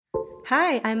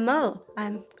Hi, I'm Mo.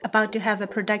 I'm about to have a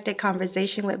productive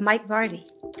conversation with Mike Vardy.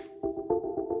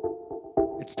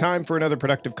 It's time for another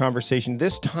productive conversation,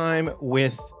 this time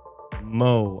with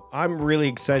Mo. I'm really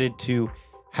excited to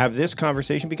have this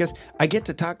conversation because I get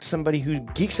to talk to somebody who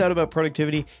geeks out about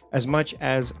productivity as much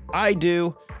as I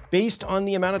do based on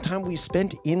the amount of time we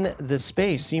spent in the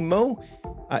space. See, Mo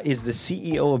is the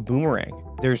CEO of Boomerang.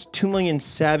 There's 2 million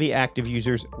savvy active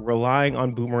users relying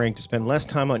on Boomerang to spend less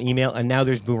time on email, and now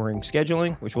there's Boomerang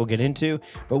scheduling, which we'll get into,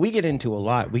 but we get into a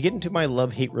lot. We get into my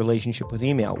love-hate relationship with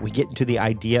email. We get into the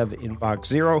idea of Inbox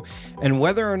Zero, and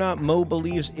whether or not Mo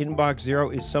believes Inbox Zero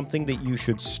is something that you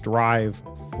should strive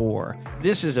for.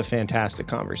 This is a fantastic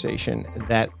conversation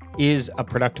that is a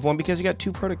productive one because you got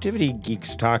two productivity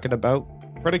geeks talking about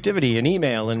productivity and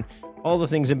email and all the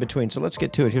things in between. So let's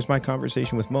get to it. Here's my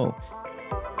conversation with Mo.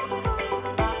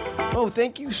 Mo,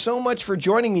 thank you so much for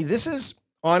joining me. This is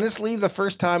honestly the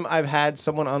first time I've had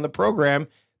someone on the program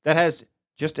that has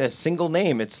just a single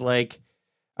name. It's like,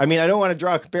 I mean, I don't want to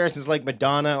draw comparisons like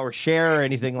Madonna or Cher or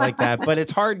anything like that, but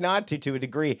it's hard not to a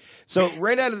degree. So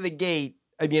right out of the gate,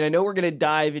 I mean, I know we're going to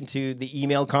dive into the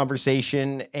email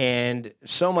conversation and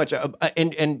so much,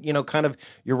 and you know, kind of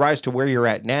your rise to where you're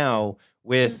at now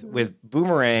with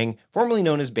Boomerang, formerly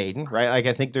known as Baden, right? Like,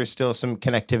 I think there's still some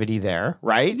connectivity there,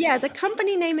 right? Yeah, the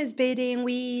company name is Baden.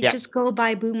 We just go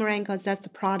by Boomerang because that's the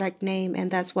product name and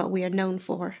that's what we are known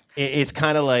for. It's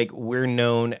kind of like we're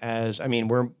known as, I mean,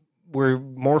 we're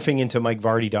morphing into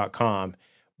MikeVardy.com,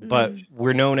 but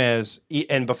we're known as,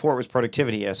 and before it was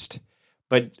Productivityist,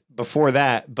 but before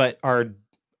that, but our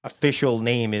official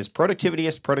name is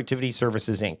Productivityist Productivity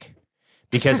Services Inc.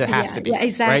 Because it has to be, yeah,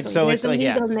 exactly. Right? So it's like,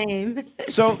 legal name.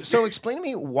 So explain to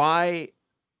me why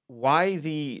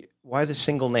the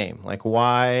single name? Like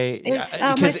why?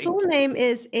 My full name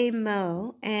is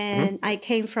Mo, and I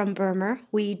came from Burma.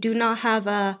 We do not have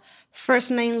a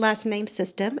first name, last name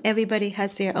system. Everybody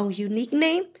has their own unique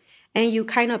name, and you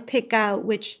kind of pick out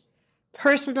which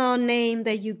personal name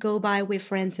that you go by with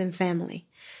friends and family.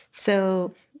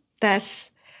 So that's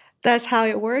how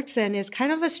it works, and it's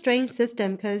kind of a strange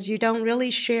system because you don't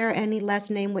really share any last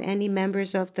name with any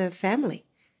members of the family.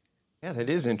 Yeah,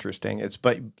 that is interesting.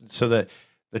 So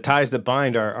the ties that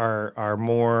bind are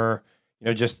more, you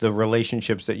know, just the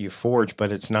relationships that you forge,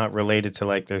 but it's not related to,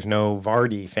 like, there's no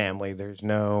Vardy family. There's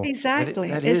no exactly.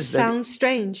 It sounds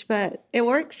strange, but it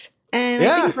works. And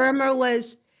I think Burma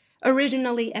was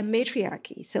originally a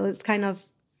matriarchy, so it's kind of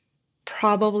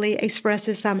probably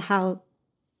expresses somehow,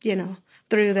 you know,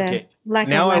 through the lack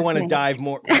now of I want to dive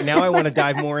more. Now I want to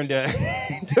dive more into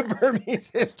Burmese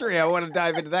history. I want to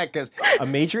dive into that because a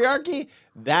matriarchy,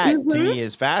 that to me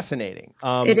is fascinating.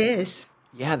 It is.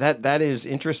 Yeah, that is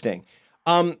interesting.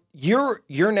 You're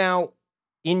now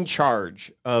in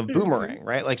charge of Boomerang,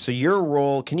 right? Like, so your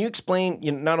role. Can you explain,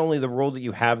 you know, not only the role that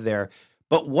you have there,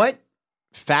 but what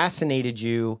fascinated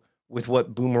you with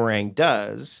what Boomerang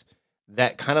does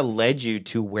that kind of led you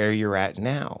to where you're at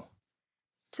now?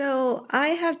 So I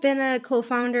have been a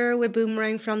co-founder with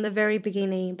Boomerang from the very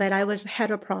beginning, but I was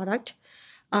head of product.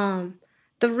 The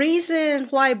reason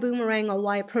why Boomerang or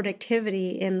why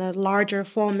productivity in a larger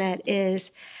format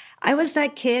is I was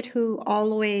that kid who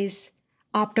always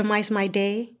optimized my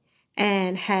day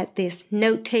and had these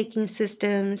note-taking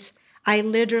systems. I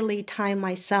literally timed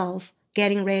myself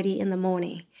getting ready in the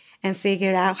morning and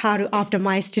figured out how to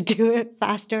optimize to do it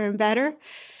faster and better.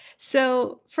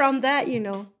 So from that, you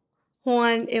know,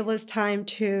 when it was time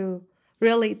to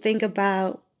really think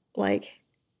about, like,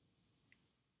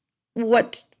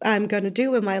 what I'm going to do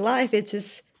with my life, it's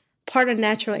just part of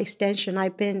natural extension.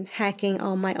 I've been hacking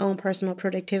on my own personal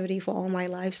productivity for all my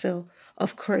life. So,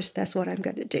 of course, that's what I'm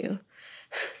going to do.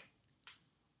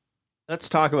 Let's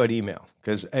talk about email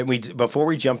because before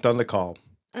we jumped on the call,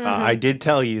 I did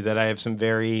tell you that I have some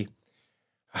very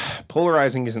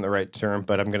polarizing isn't the right term,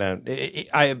 but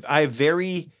I have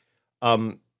very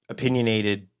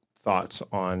opinionated thoughts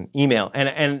on email,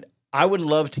 and I would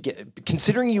love to get,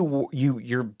 considering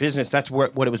your business, that's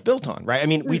what it was built on, right? I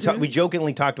mean, we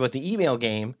jokingly talked about the email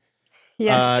game.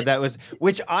 Yes. That was,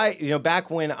 which back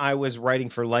when I was writing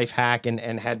for Lifehack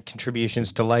and had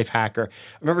contributions to Lifehacker,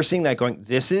 I remember seeing that going,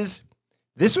 this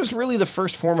was really the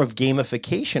first form of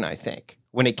gamification, I think,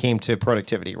 when it came to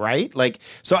productivity, right? Like,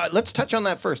 so let's touch on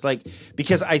that first, like,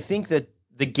 because I think that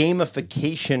the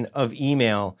gamification of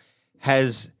email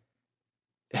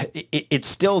it's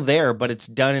still there, but it's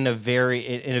done in a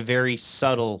very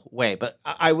subtle way. But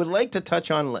I would like to touch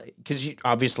on, because you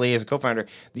obviously, as a co-founder,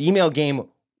 the email game,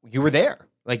 you were there.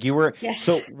 Like you were. Yes.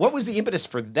 So what was the impetus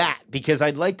for that? Because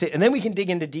I'd like to, and then we can dig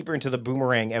into deeper into the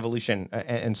Boomerang evolution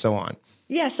and so on.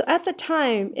 Yeah, so at the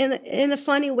time, in a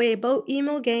funny way, both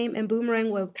email game and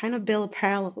Boomerang were kind of built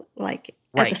parallel, like at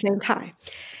the Right. same time.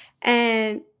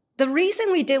 And the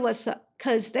reason we did was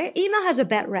because their email has a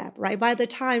bad rap, right? By the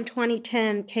time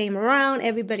 2010 came around,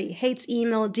 everybody hates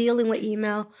email, dealing with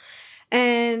email.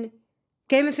 And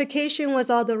gamification was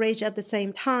all the rage at the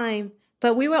same time.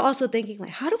 But we were also thinking,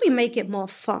 like, how do we make it more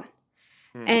fun?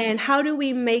 Hmm. And how do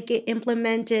we make it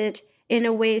implemented in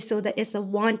a way so that it's a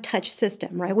one-touch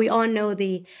system, right? We all know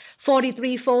the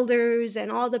 43 folders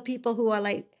and all the people who are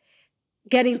like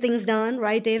getting things done,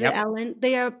 right? David Yep. Allen,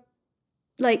 they are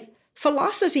like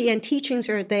philosophy and teachings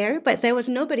are there, but there was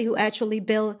nobody who actually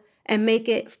built and make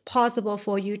it possible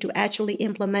for you to actually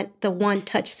implement the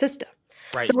one-touch system.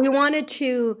 So Right. we wanted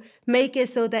to make it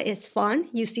so that it's fun.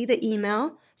 You see the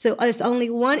email. So it's only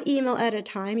one email at a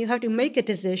time. You have to make a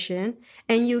decision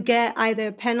and you get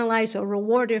either penalized or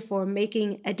rewarded for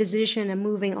making a decision and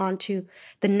moving on to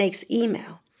the next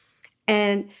email.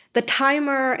 And the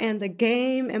timer and the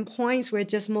game and points were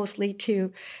just mostly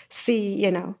to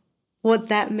see, would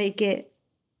that make it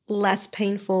less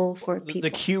painful for The people?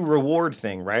 cue reward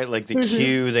thing, right? Like the Hmm.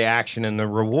 cue, the action, and the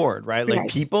reward, right? Like Right.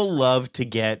 people love to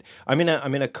get. I'm in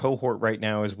a cohort right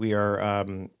now as we are uh,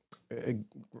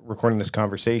 recording this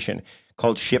conversation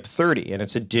called Ship 30, and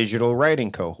it's a digital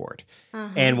writing cohort. Uh-huh.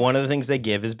 And one of the things they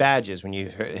give is badges. When you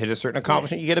hit a certain Yes.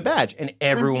 accomplishment, you get a badge, and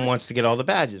everyone Uh-huh. wants to get all the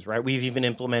badges, right? We've even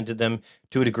implemented them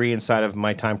to a degree inside of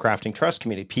my time crafting trust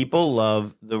community. People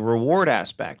love the reward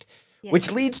aspect, which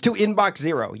Yes. leads to inbox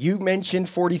zero. You mentioned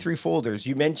 43 folders.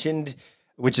 You mentioned,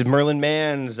 which is Merlin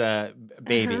Mann's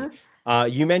baby. Uh-huh.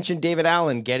 You mentioned David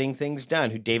Allen getting things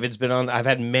done, who David's been on. I've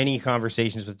had many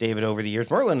conversations with David over the years.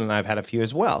 Merlin and I've had a few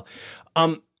as well.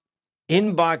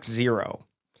 Inbox zero.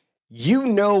 You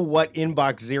know what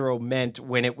inbox zero meant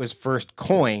when it was first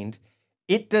coined.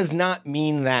 It does not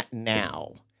mean that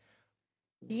now.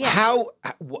 Yes. How?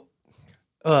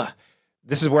 Uh,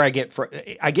 this is where I get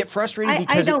frustrated I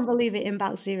because don't believe it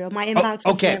inbox zero. My oh, inbox is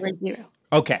okay. never zero.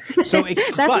 Okay. So,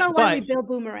 That's not why we but build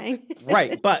Boomerang.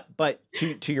 right, but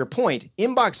to your point,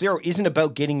 inbox zero isn't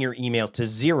about getting your email to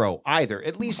zero either,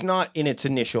 at least not in its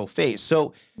initial phase.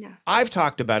 So No. I've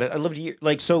talked about it. I love to hear,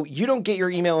 like, so you don't get your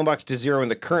email inbox to zero in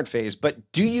the current phase, but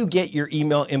do you get your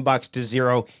email inbox to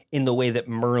zero in the way that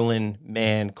Merlin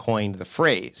Mann coined the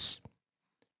phrase?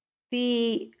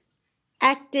 The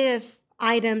active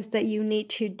items that you need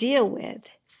to deal with.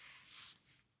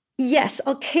 Yes,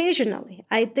 occasionally.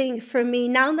 I think for me,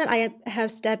 now that I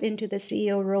have stepped into the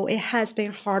CEO role, it has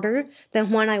been harder than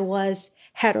when I was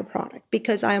head of product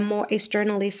because I am more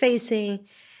externally facing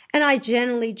and I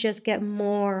generally just get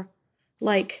more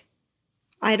like,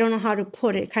 I don't know how to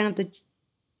put it, kind of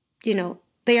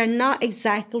they are not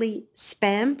exactly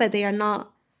spam, but they are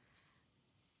not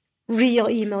real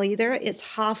email either. It's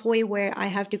halfway where I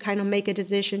have to kind of make a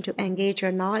decision to engage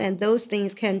or not. And those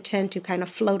things can tend to kind of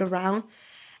float around.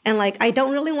 And like, I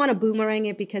don't really want to boomerang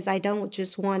it because I don't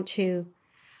just want to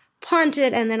punt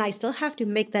it. And then I still have to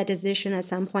make that decision at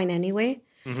some point anyway.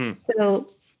 Mm-hmm. So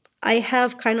I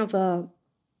have kind of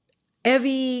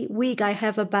every week I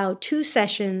have about 2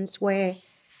 sessions where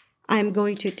I'm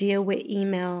going to deal with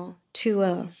email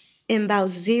to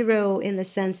inbound zero in the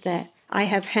sense that I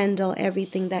have handled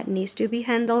everything that needs to be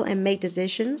handled and make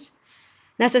decisions.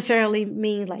 Necessarily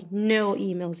mean like no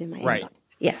emails in my Right. inbox.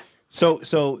 Yeah.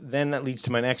 So then that leads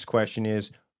to my next question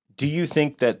is, do you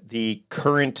think that the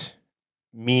current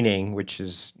meaning, which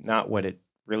is not what it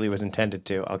really was intended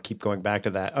to, I'll keep going back to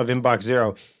that, of inbox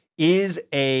zero, is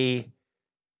a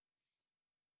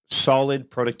solid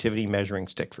productivity measuring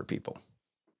stick for people?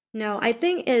 No, I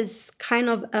think it's kind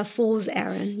of a fool's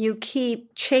errand. You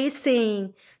keep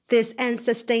chasing this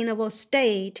unsustainable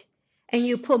state and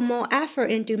you put more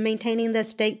effort into maintaining the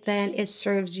state than it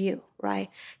serves you, right?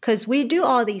 Because we do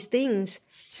all these things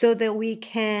so that we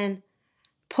can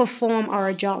perform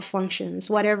our job functions,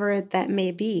 whatever that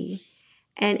may be.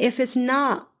 And if it's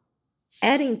not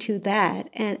adding to that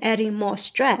and adding more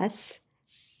stress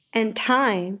and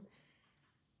time,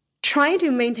 trying to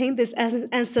maintain this as an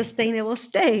unsustainable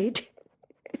state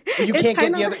Well, you is can't get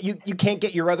kind the of other you can't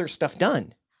get your other stuff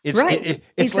done. right.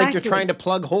 It's like you're trying Exactly. to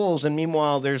plug holes, and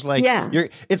meanwhile there's like Yeah.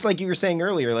 it's like you were saying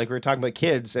earlier, like we were talking about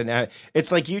kids, and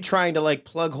it's like you trying to like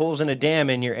plug holes in a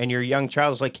dam, and your young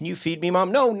child is like, "Can you feed me,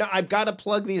 mom?" No, I've got to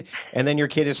plug these, and then your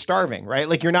kid is starving, right?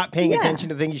 Like you're not paying Yeah. attention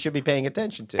to things you should be paying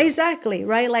attention to. Exactly.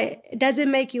 Right. Like, does it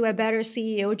make you a better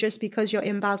CEO just because your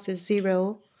inbox is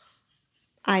zero?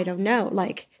 I don't know.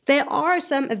 Like, there are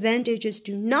some advantages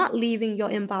to not leaving your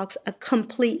inbox a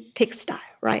complete pigsty,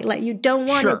 right? Like, you don't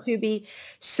want it Sure. to be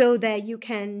so that you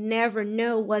can never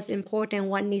know what's important,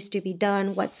 what needs to be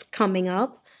done, what's coming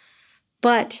up.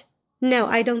 But no,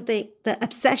 I don't think the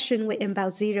obsession with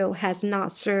inbox zero has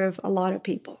not served a lot of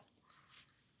people.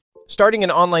 Starting an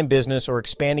online business or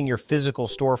expanding your physical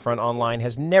storefront online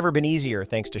has never been easier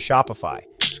thanks to Shopify.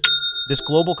 This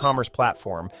global commerce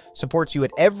platform supports you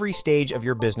at every stage of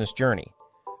your business journey.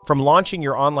 From launching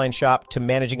your online shop to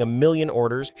managing 1 million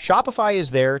orders, Shopify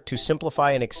is there to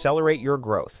simplify and accelerate your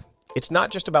growth. It's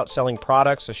not just about selling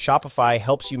products, as Shopify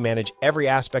helps you manage every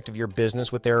aspect of your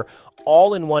business with their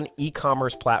all-in-one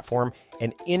e-commerce platform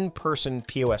and in-person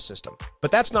POS system.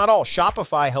 But that's not all.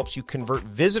 Shopify helps you convert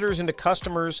visitors into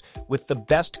customers with the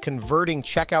best converting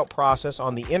checkout process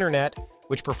on the internet,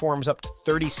 which performs up to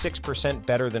 36%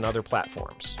 better than other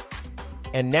platforms.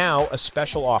 And now, a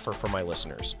special offer for my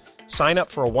listeners. Sign up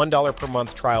for a $1 per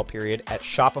month trial period at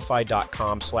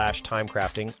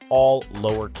shopify.com/timecrafting, all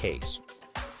lowercase.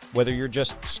 Whether you're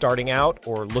just starting out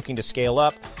or looking to scale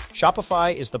up,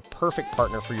 Shopify is the perfect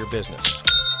partner for your business.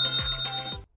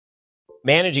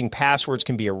 Managing passwords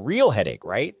can be a real headache,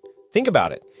 right? Think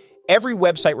about it. Every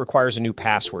website requires a new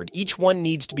password. Each one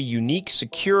needs to be unique,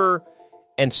 secure,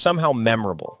 and somehow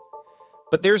memorable.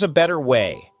 But there's a better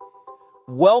way.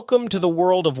 Welcome to the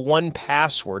world of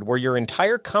 1Password, where your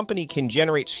entire company can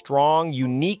generate strong,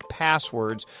 unique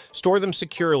passwords, store them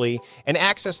securely, and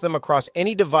access them across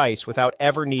any device without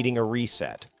ever needing a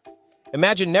reset.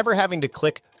 Imagine never having to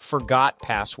click Forgot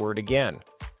Password again.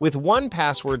 With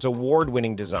 1Password's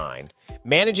award-winning design,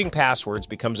 managing passwords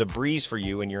becomes a breeze for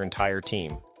you and your entire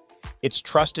team. It's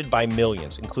trusted by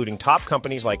millions, including top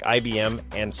companies like IBM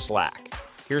and Slack.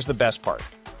 Here's the best part.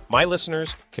 My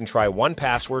listeners can try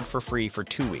 1Password for free for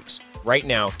 2 weeks. Right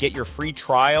now, get your free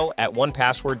trial at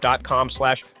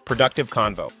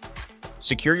onepassword.com/productiveconvo.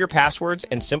 Secure your passwords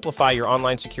and simplify your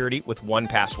online security with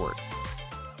 1Password.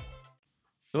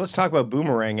 So let's talk about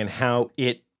Boomerang and how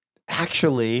it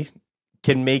actually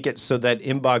can make it so that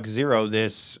inbox zero,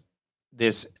 this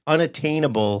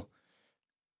unattainable,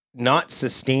 not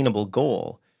sustainable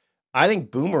goal. I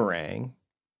think Boomerang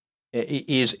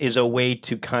is a way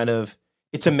to kind of,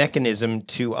 it's a mechanism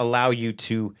to allow you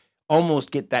to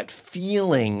almost get that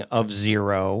feeling of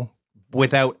zero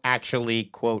without actually,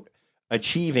 quote,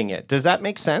 achieving it. Does that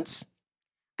make sense?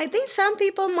 I think some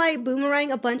people might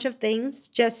boomerang a bunch of things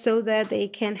just so that they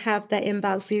can have that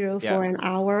inbox zero for an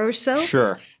hour or so.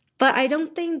 Sure. But I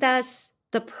don't think that's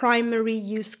the primary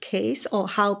use case or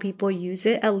how people use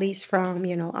it, at least from,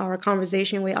 our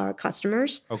conversation with our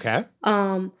customers. Okay.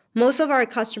 Most of our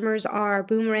customers are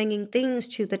boomeranging things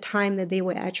to the time that they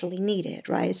were actually needed,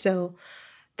 right? So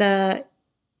the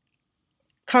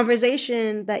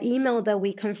conversation, the email that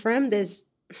we confirmed this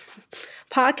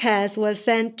podcast was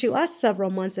sent to us several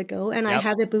months ago, and I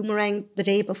have it boomerang the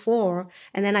day before,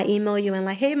 and then I email you and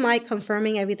like, hey, Mike,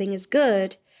 confirming everything is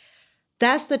good.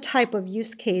 That's the type of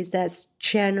use case that's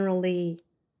generally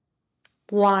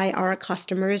why our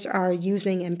customers are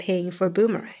using and paying for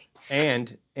Boomerang.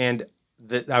 And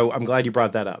I'm glad you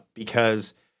brought that up,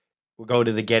 because we'll go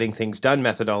to the getting things done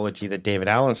methodology that David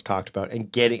Allen's talked about, and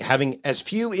having as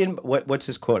few what's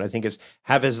his quote? I think is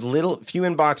have as few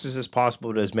inboxes as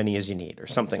possible, but as many as you need, or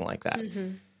something like that.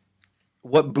 Mm-hmm.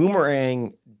 What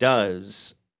Boomerang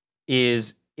does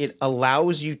is it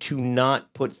allows you to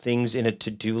not put things in a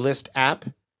to-do list app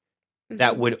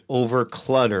that would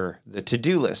overclutter the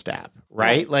to-do list app,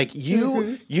 right? Like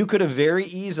you could have very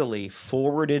easily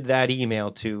forwarded that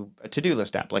email to a to-do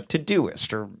list app like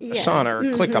Todoist or Asana or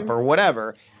ClickUp or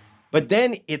whatever, but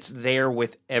then it's there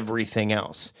with everything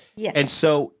else. Yes. And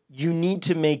so you need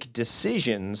to make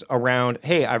decisions around,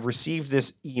 hey, I've received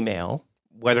this email,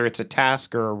 whether it's a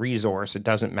task or a resource, it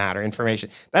doesn't matter. Information.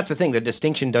 That's the thing. The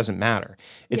distinction doesn't matter.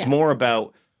 It's more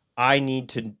about, I need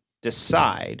to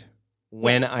decide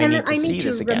when I need to see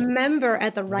this again. Remember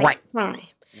at the right time.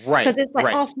 Right. Because it's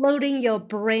like offloading your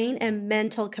brain and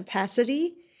mental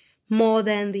capacity more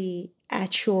than the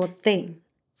actual thing.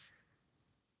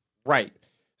 Right.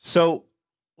 So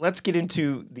let's get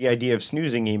into the idea of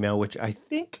snoozing email, which I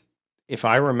think, if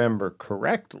I remember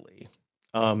correctly,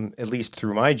 at least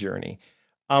through my journey,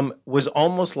 was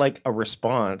almost like a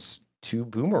response to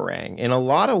Boomerang in a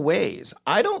lot of ways.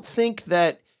 I don't think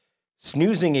that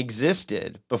snoozing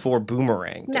existed before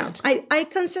Boomerang did. No, I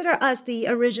consider us the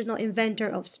original inventor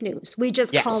of snooze. We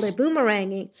just call it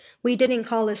boomeranging. We didn't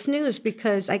call it snooze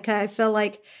because I felt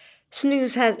like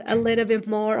snooze had a little bit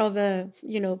more of a,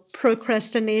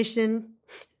 procrastination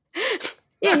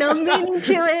meaning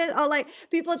to it. Or like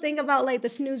people think about like the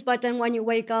snooze button when you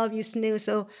wake up, you snooze.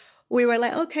 So we were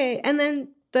like, okay. And then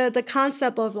the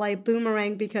concept of like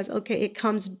boomerang, because okay, it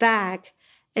comes back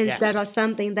instead Yes. of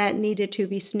something that needed to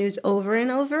be snoozed over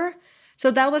and over.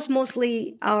 So that was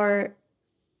mostly our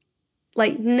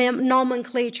like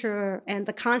nomenclature, and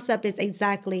the concept is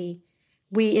exactly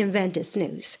we invented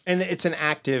snooze. And it's an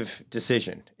active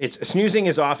decision. It's snoozing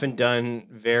is often done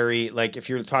very like if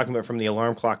you're talking about from the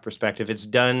alarm clock perspective, it's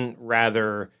done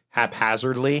rather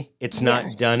haphazardly. It's not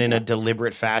Yes, done in a yes.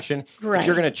 deliberate fashion. If you're Right.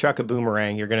 going to chuck a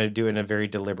boomerang, you're going to do it in a very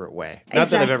deliberate way. Not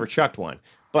that I've ever Exactly. chucked one,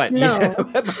 but yeah, No.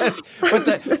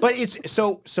 but it's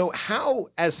so how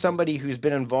as somebody who's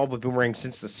been involved with boomerang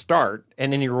since the start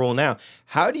and in your role now,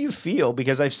 how do you feel?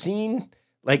 Because I've seen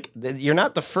like you're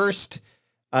not the first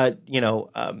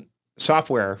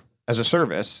software as a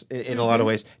service in a lot of Hmm.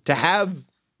 ways to have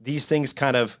these things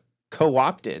kind of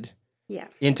co-opted Yeah.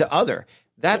 into other.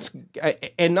 That's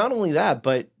and not only that,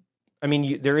 but I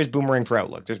mean, there is Boomerang for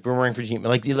Outlook. There's Boomerang for Gmail.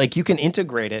 Like you can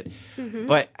integrate it, Hmm.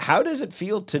 but how does it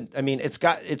feel to? I mean, it's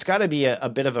got to be a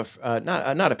bit of a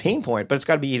not a pain point, but it's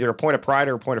got to be either a point of pride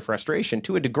or a point of frustration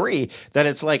to a degree that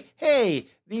it's like, hey,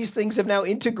 these things have now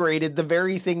integrated the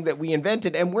very thing that we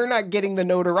invented, and we're not getting the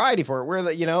notoriety for it. We're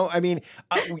the, I mean,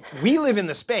 we live in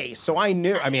the space, so I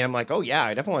knew. I mean, I'm like, oh yeah,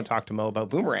 I definitely want to talk to Mo about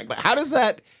Boomerang, but how does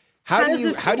that? How does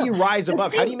it How do feel? you rise I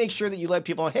above? How do you think make sure that you let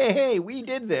people know, hey, we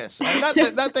did this?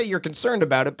 Not that you're concerned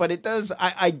about it, but it does.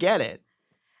 I get it.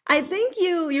 I think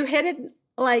you hit it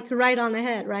like right on the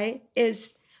head, right?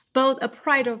 It's both a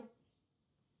pride of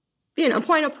a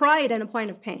point of pride and a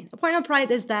point of pain. A point of pride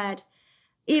is that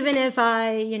even if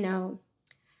I,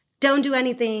 don't do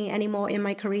anything anymore in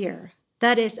my career,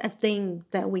 that is a thing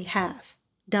that we have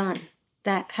done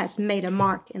that has made a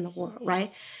mark in the world,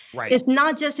 right? Right. It's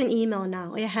not just an email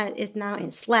now. It's now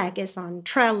in Slack. It's on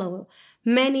Trello.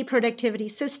 Many productivity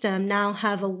systems now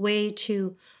have a way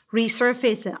to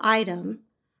resurface an item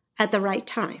at the right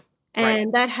time. Right.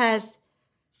 And that has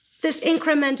this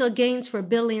incremental gains for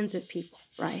billions of people,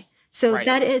 right? So Right.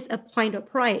 that is a point of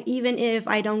pride, even if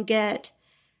I don't get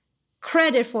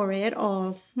credit for it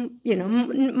or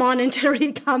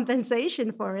monetary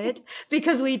compensation for it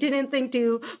because we didn't think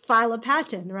to file a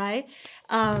patent, right?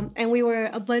 And we were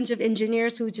a bunch of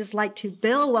engineers who just like to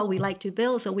build what we like to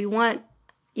build, so we want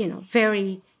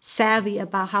very savvy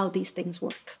about how these things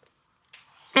work.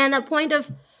 And a point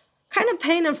of kind of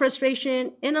pain and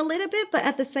frustration in a little bit, but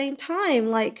at the same time,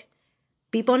 like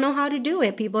people know how to do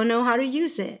it, people know how to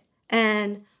use it,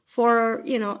 and for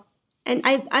and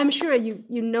I'm sure you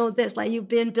know this, like you've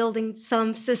been building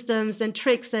some systems and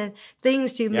tricks and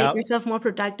things to make Yep. yourself more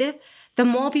productive. The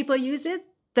more people use it,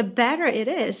 the better it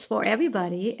is for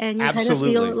everybody. And you kind of feel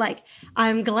Absolutely. like,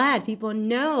 I'm glad people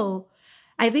know.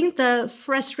 I think the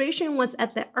frustration was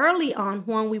at the early on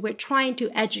when we were trying to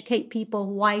educate people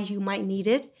why you might need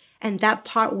it. And that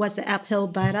part was an uphill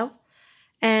battle.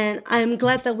 And I'm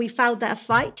glad that we found that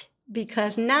fight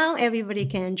because now everybody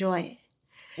can enjoy it.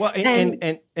 Well,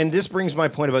 And and this brings my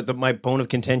point about my bone of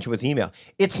contention with email.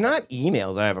 It's not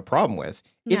email that I have a problem with.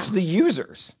 It's no. the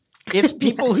users. It's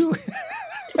people Yes. who.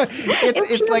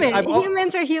 It's like Human.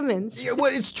 Humans are humans. Yeah,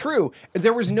 well, it's true.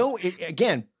 There was no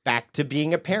again back to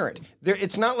being a parent.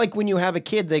 It's not like when you have a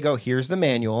kid, they go, "Here's the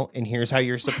manual, and here's how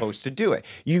you're supposed to do it."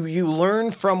 You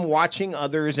learn from watching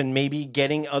others and maybe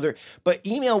getting other. But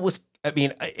email was. I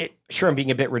mean, sure, I'm being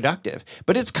a bit reductive,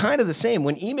 but it's kind of the same.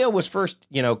 When email was first,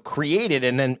 created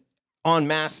and then en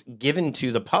masse given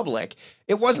to the public,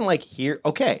 it wasn't like here,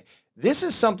 okay, this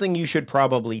is something you should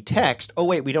probably text. Oh,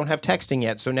 wait, we don't have texting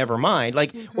yet, so never mind.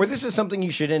 Like, or this is something you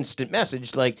should instant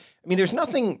message. Like, I mean, there's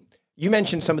nothing, you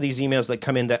mentioned some of these emails that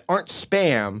come in that aren't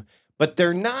spam, but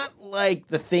they're not like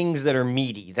the things that are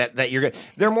meaty, that you're,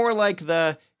 they're more like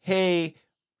the, hey,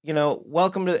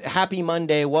 welcome to happy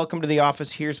Monday. Welcome to the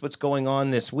office. Here's what's going on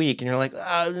this week. And you're like,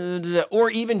 or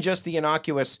even just the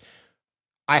innocuous,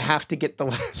 I have to get the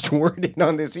last word in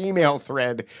on this email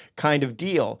thread kind of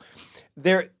deal.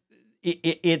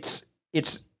 It's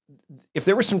if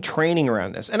there was some training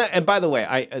around this, and by the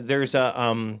way, there's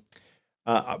a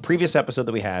previous episode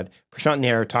that we had, Prashant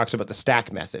Nair talks about the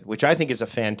stack method, which I think is a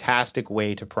fantastic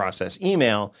way to process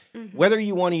email, whether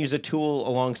you want to use a tool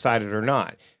alongside it or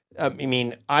not. I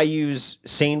mean, I use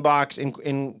SaneBox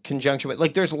in conjunction with,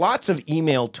 like, there's lots of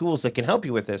email tools that can help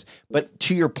you with this. But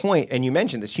to your point, and you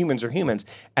mentioned this, humans are humans.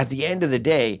 At the end of the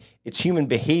day, it's human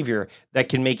behavior that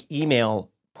can make email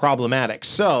problematic.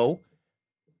 So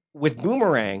with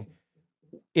Boomerang,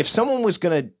 if someone was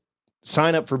going to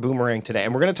sign up for Boomerang today,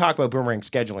 and we're going to talk about Boomerang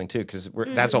scheduling too, because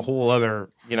that's a whole other,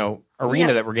 arena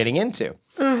Yeah. that we're getting into.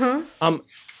 Uh-huh.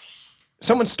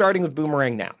 someone's starting with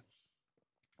Boomerang now,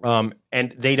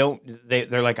 and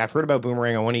they're like, I've heard about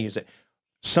Boomerang, I want to use it.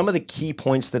 Some of the key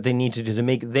points that they need to do to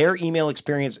make their email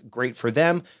experience great for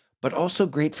them, but also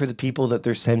great for the people that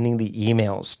they're sending the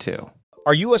emails to.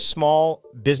 Are you a small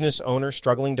business owner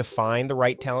struggling to find the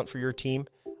right talent for your team?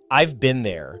 I've been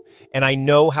there, and I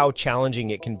know how challenging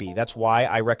it can be. That's why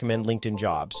I recommend LinkedIn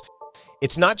Jobs.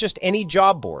 It's not just any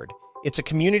job board. It's a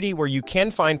community where you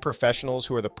can find professionals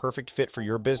who are the perfect fit for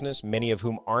your business, many of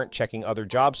whom aren't checking other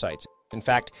job sites. In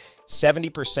fact,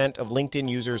 70% of LinkedIn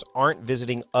users aren't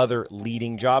visiting other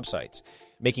leading job sites,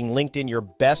 making LinkedIn your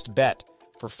best bet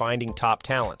for finding top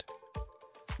talent.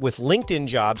 With LinkedIn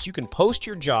Jobs, you can post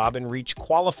your job and reach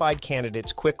qualified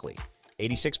candidates quickly.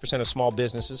 86% of small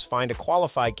businesses find a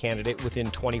qualified candidate within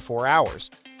 24 hours.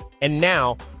 And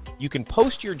now, you can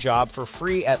post your job for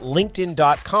free at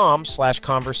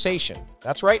linkedin.com/conversation.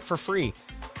 That's right, for free.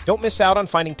 Don't miss out on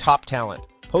finding top talent.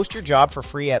 Post your job for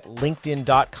free at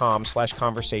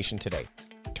linkedin.com/conversation today.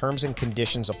 Terms and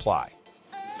conditions apply.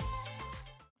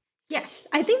 Yes,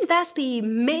 I think that's the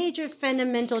major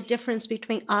fundamental difference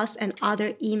between us and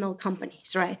other email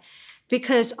companies, right?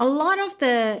 Because a lot of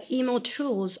the email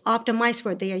tools optimize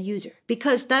for their user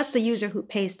because that's the user who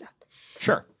pays them.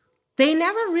 Sure. They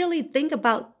never really think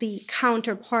about the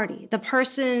counterparty, the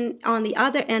person on the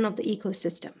other end of the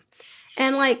ecosystem.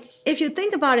 And like, if you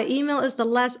think about it, email is the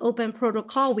less open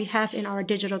protocol we have in our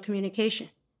digital communication,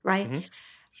 right?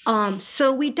 Mm-hmm.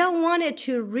 So we don't want it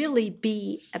to really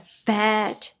be a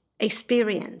bad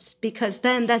experience because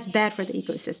then that's bad for the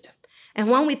ecosystem.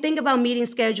 And when we think about meeting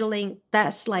scheduling,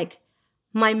 that's like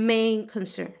my main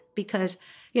concern because,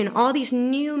 all these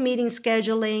new meeting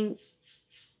scheduling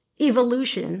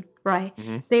evolution, right?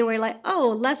 Mm-hmm. They were like,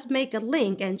 oh, let's make a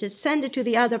link and just send it to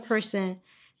the other person.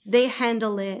 They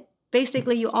handle it.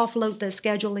 Basically, you offload the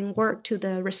scheduling work to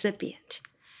the recipient.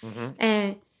 Mm-hmm.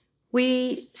 And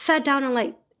we sat down and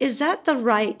like, is that the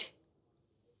right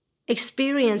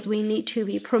experience we need to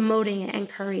be promoting and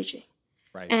encouraging?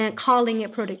 Right. And calling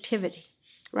it productivity,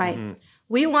 right? Mm-hmm.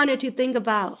 We wanted to think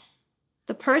about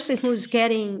the person who's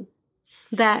getting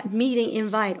that meeting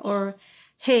invite or,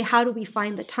 hey, how do we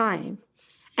find the time?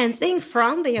 And think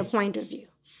from their point of view.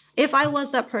 If I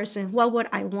was that person, what would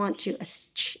I want to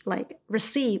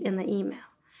receive in the email?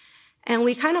 And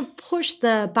we kind of push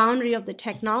the boundary of the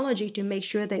technology to make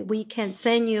sure that we can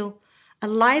send you a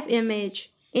live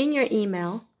image in your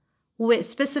email with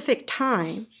specific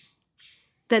time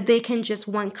that they can just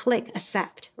one click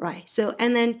accept, right? So,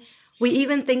 and then we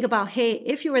even think about, hey,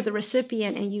 if you were the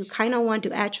recipient and you kind of want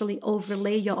to actually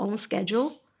overlay your own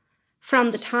schedule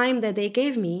from the time that they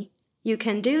gave me, you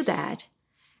can do that.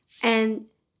 And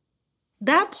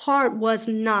that part was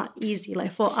not easy,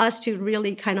 like for us to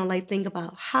really kind of like think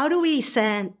about how do we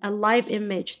send a live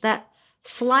image that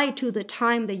slide to the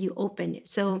time that you open it.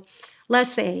 So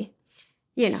let's say,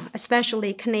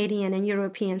 especially Canadian and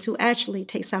Europeans who actually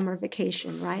take summer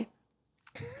vacation, right?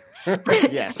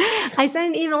 Yes. I sent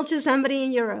an email to somebody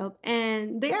in Europe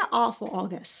and they are off for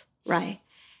August, right?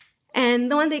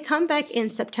 And when they come back in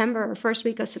September, first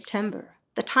week of September,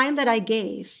 the time that I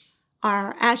gave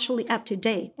are actually up to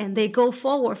date and they go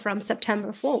forward from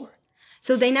September forward.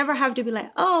 So they never have to be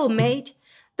like, oh, mate,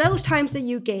 those times that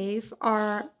you gave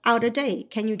are out of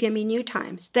date. Can you give me new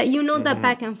times? That that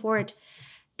back and forth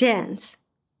dance.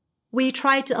 We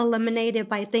try to eliminate it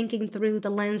by thinking through the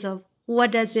lens of what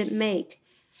does it make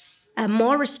a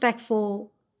more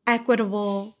respectful,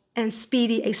 equitable, and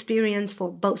speedy experience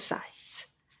for both sides.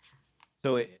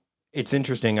 So it's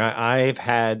interesting. I've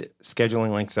had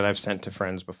scheduling links that I've sent to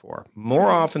friends before. More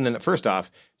often than, first off,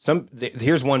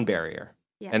 here's one barrier.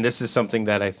 Yeah. And this is something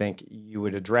that I think you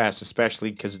would address,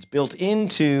 especially because it's built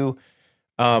into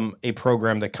a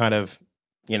program that kind of,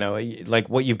 like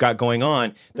what you've got going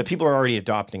on that people are already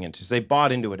adopting into. So they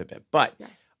bought into it a bit. But yeah.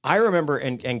 I remember,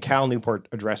 and Cal Newport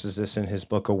addresses this in his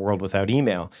book, A World Without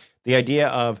Email, the idea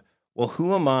of, well,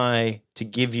 who am I to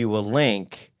give you a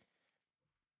link?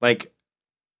 Like,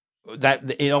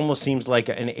 that it almost seems like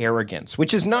an arrogance,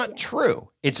 which is not true.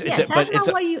 That's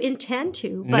not what you intend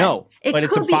to. But no, but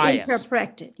it's a bias.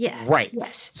 Interpreted. Yeah. Right.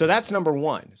 Yes. So that's number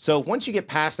one. So once you get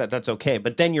past that, that's okay.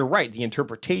 But then you're right, the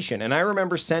interpretation. And I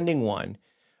remember sending one.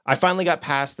 I finally got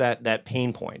past that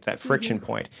pain point, that friction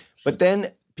point. But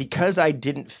then because I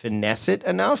didn't finesse it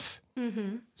enough,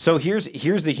 so here's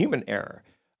the human error.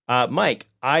 Mike,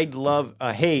 I'd love,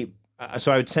 hey.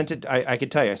 So I would send it. I could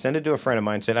tell you. I sent it to a friend of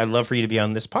mine. Said, "I'd love for you to be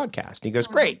on this podcast." And he goes,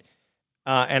 "Great."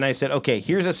 And I said, "Okay,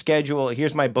 here's a schedule.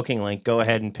 Here's my booking link. Go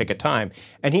ahead and pick a time."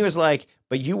 And he was like,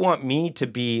 "But you want me to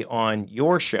be on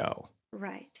your show,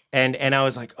 right?" And I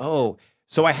was like, "Oh."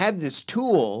 So I had this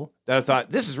tool that I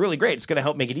thought, this is really great. It's going to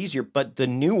help make it easier. But the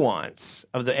nuance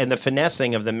of the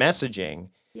finessing of the messaging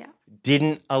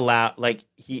didn't allow,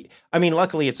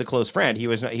 luckily it's a close friend. He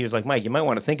was like, Mike, you might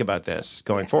want to think about this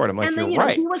going forward. I'm like, and then, you're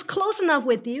right. He was close enough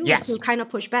with you to kind of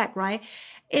push back, right?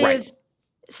 If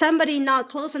somebody not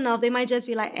close enough, they might just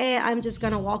be like, hey, I'm just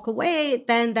going to walk away.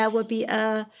 Then that would be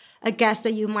a guest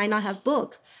that you might not have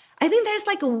booked. I think there's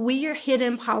like a weird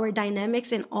hidden power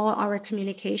dynamics in all our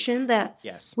communication that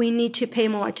we need to pay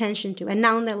more attention to. And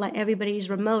now that like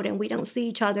everybody's remote and we don't see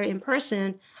each other in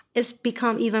person, it's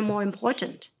become even more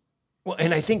important. Well,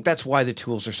 and I think that's why the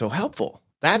tools are so helpful.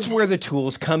 That's where the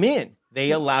tools come in. They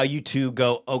allow you to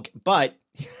go, okay, but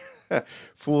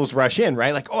fools rush in,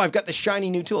 right? Like, oh, I've got the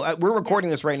shiny new tool. We're recording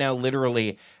this right now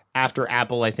literally after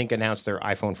Apple, I think, announced their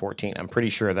iPhone 14. I'm pretty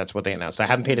sure that's what they announced. I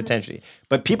haven't paid attention.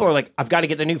 But people are like, I've got to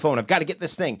get the new phone. I've got to get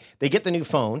this thing. They get the new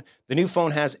phone. The new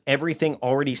phone has everything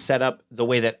already set up the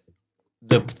way that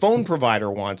the phone provider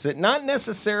wants it, not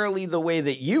necessarily the way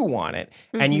that you want it.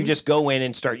 And you just go in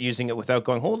and start using it without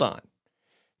going, hold on.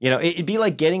 It'd be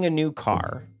like getting a new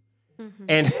car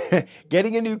and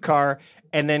getting a new car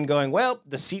and then going, well,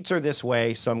 the seats are this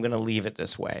way, so I'm going to leave it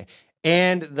this way.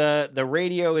 And the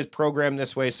radio is programmed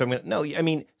this way, so I'm going to... No, I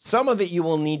mean, some of it you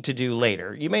will need to do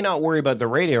later. You may not worry about the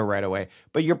radio right away,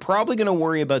 but you're probably going to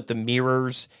worry about the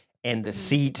mirrors and the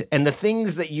seat and the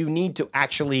things that you need to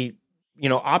actually,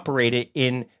 operate it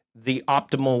in the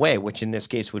optimal way, which in this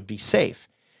case would be safe.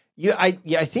 I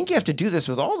think you have to do this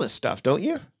with all this stuff, don't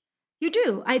you? You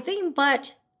do, I think,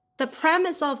 but the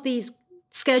premise of these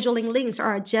scheduling links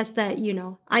are just that,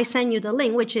 I send you the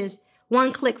link, which is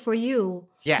one click for you.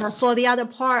 Yes. For the other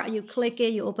part, you click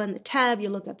it, you open the tab, you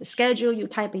look up the schedule, you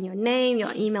type in your name,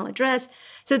 your email address.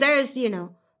 So there's, the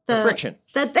friction.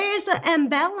 There's the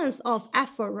imbalance of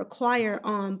effort required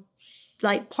on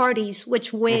like parties,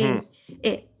 which way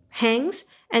it hangs.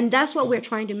 And that's what we're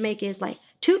trying to make is like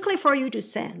 2 click for you to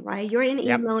send, right? You're in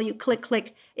email, you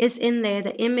click, it's in there,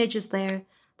 the image is there.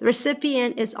 The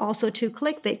recipient is also 2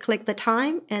 click. They click the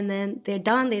time and then they're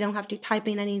done. They don't have to type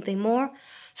in anything more.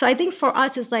 So I think for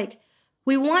us, it's like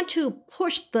we want to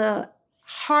push the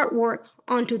hard work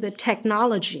onto the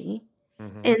technology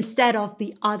instead of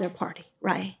the other party,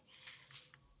 right?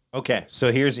 Okay,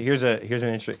 so here's an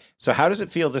interesting. So how does it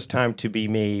feel this time to be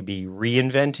maybe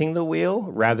reinventing the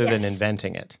wheel rather than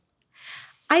inventing it?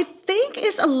 I think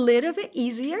it's a little bit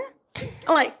easier.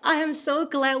 Like, I am so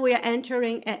glad we are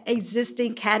entering an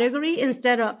existing category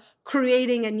instead of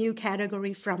creating a new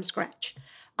category from scratch.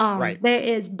 There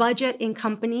is budget in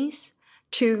companies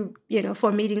to,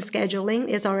 for meeting scheduling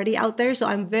is already out there. So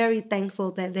I'm very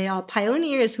thankful that they are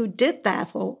pioneers who did that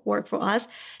for work for us.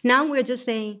 Now we're just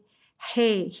saying,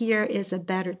 hey, here is a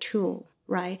better tool,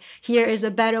 right? Here is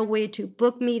a better way to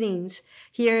book meetings.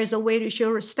 Here is a way to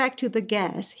show respect to the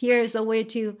guests. Here is a way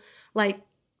to,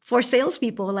 for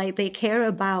salespeople, they care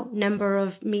about number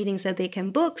of meetings that they can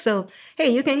book. So,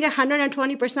 hey, you can get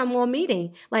 120% more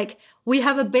meeting. We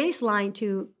have a baseline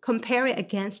to compare it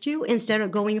against you instead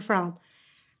of going from,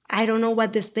 I don't know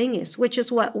what this thing is, which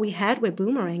is what we had with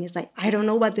Boomerang. It's like, I don't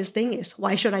know what this thing is.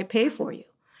 Why should I pay for you?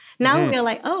 Now we're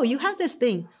like, oh, you have this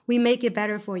thing. We make it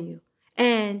better for you.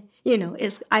 And,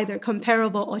 it's either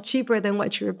comparable or cheaper than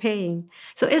what you're paying.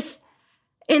 So it's,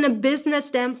 in a business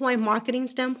standpoint, marketing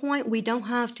standpoint, we don't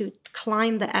have to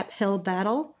climb the uphill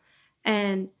battle.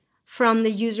 And from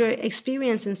the user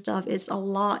experience and stuff, it's a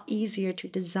lot easier to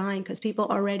design because people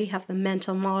already have the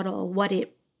mental model of what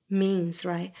it means,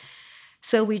 right?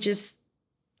 So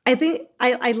I think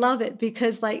I love it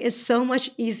because it's so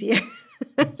much easier.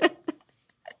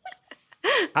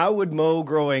 How would Mo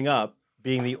growing up,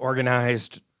 being the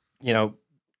organized,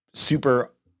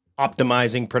 super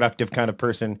optimizing, productive kind of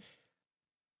person,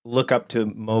 look up to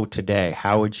Mo today?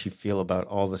 How would she feel about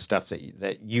all the stuff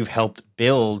that you've helped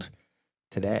build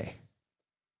today?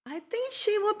 I think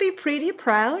she would be pretty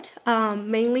proud,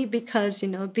 mainly because,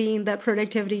 being the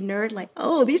productivity nerd,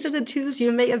 oh, these are the tools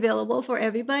you make available for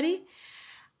everybody.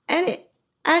 And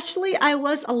I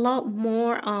was a lot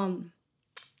more,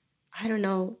 I don't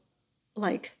know,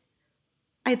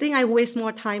 I think I waste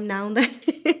more time now than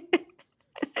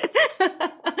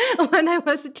when I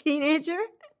was a teenager.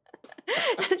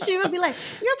 She would be like,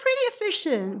 you're pretty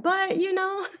efficient, but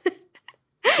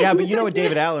Yeah, but you know what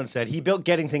David Allen said? He built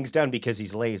getting things done because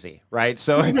he's lazy, right?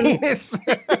 So, I mean, it's,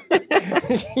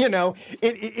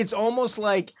 it's almost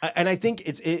like, and I think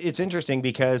it's interesting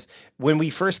because when we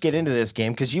first get into this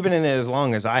game, because you've been in it as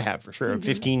long as I have, for sure,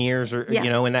 15 years or,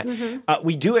 and that,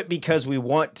 we do it because we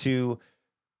want to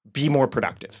be more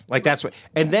productive. That's what,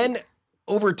 and then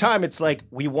over time, it's like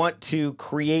we want to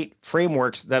create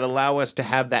frameworks that allow us to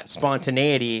have that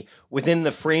spontaneity within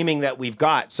the framing that we've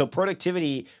got. So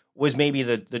productivity was maybe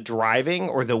the driving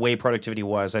or the way productivity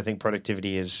was. I think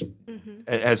productivity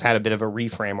has had a bit of a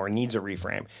reframe or needs a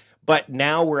reframe. But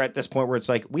now we're at this point where it's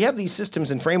like we have these systems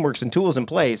and frameworks and tools in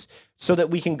place so that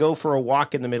we can go for a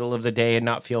walk in the middle of the day and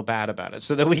not feel bad about it.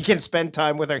 So that we can spend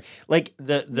time with our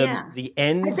the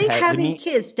ends. I think having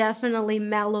kids definitely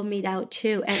mellow me out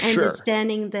too, and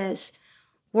understanding this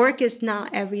work is not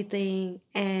everything,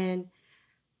 and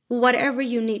whatever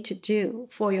you need to do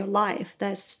for your life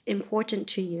that's important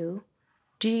to you,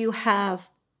 do you have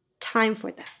time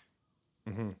for that?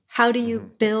 How do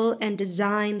you build and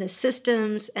design the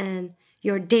systems and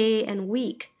your day and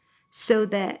week so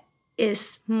that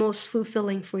it's most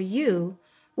fulfilling for you,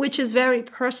 which is very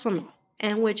personal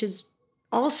and which is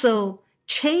also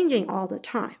changing all the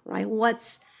time, right?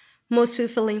 What's most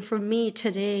fulfilling for me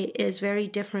today is very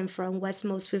different from what's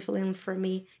most fulfilling for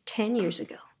me 10 years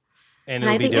ago. And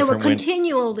I think it will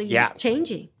continually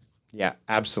changing. Yeah,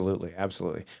 absolutely.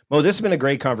 Absolutely. Well, this has been a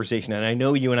great conversation. And I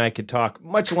know you and I could talk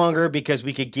much longer because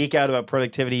we could geek out about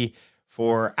productivity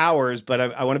for hours, but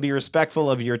I want to be respectful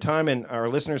of your time and our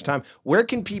listeners' time. Where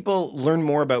can people learn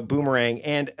more about Boomerang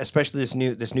and especially this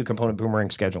new component, Boomerang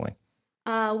scheduling?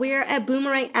 We're at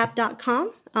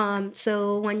boomerangapp.com.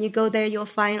 So when you go there, you'll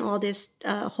find all this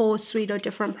whole suite of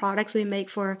different products we make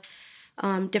for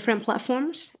different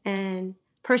platforms. And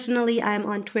personally, I'm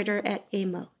on Twitter at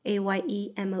AYEMOAH,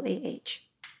 AYEMOAH.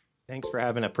 Thanks for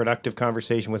having a productive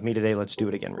conversation with me today. Let's do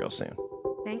it again real soon.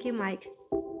 Thank you, Mike.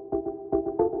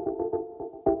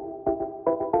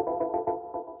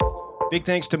 Big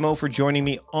thanks to Mo for joining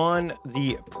me on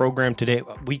the program today.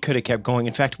 We could have kept going.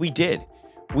 In fact, we did.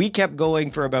 We kept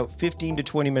going for about 15 to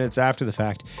 20 minutes after the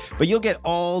fact, but you'll get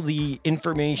all the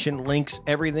information, links,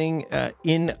 everything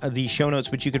in the show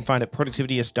notes, which you can find at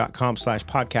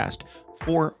productivityist.com/podcast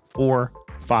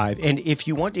 445. And if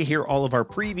you want to hear all of our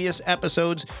previous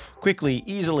episodes quickly,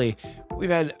 easily, we've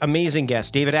had amazing guests.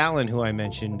 David Allen, who I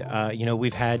mentioned,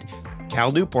 we've had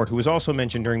Cal Newport, who was also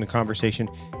mentioned during the conversation.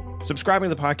 Subscribing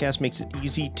to the podcast makes it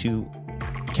easy to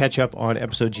catch up on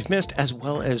episodes you've missed, as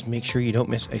well as make sure you don't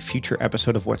miss a future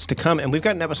episode of what's to come. And we've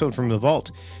got an episode from The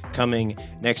Vault coming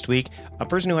next week. A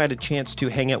person who I had a chance to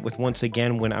hang out with once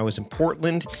again when I was in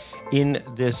Portland in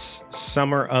this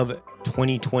summer of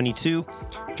 2022,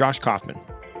 Josh Kaufman.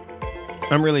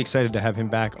 I'm really excited to have him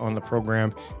back on the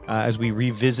program as we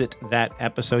revisit that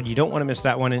episode. You don't want to miss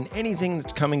that one and anything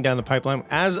that's coming down the pipeline.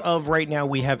 As of right now,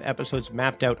 we have episodes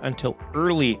mapped out until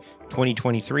early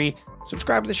 2023.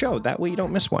 Subscribe to the show. That way you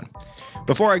don't miss one.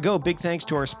 Before I go, big thanks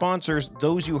to our sponsors,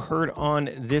 those you heard on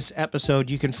this episode.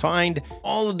 You can find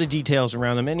all of the details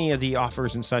around them, any of the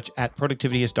offers and such at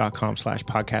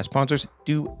productivityist.com/podcast sponsors.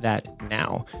 Do that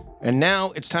now. And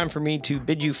now it's time for me to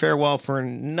bid you farewell for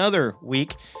another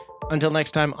week. Until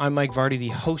next time, I'm Mike Vardy, the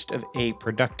host of A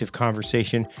Productive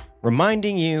Conversation,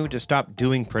 reminding you to stop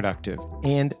doing productive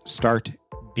and start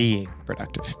being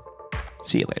productive.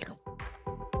 See you later.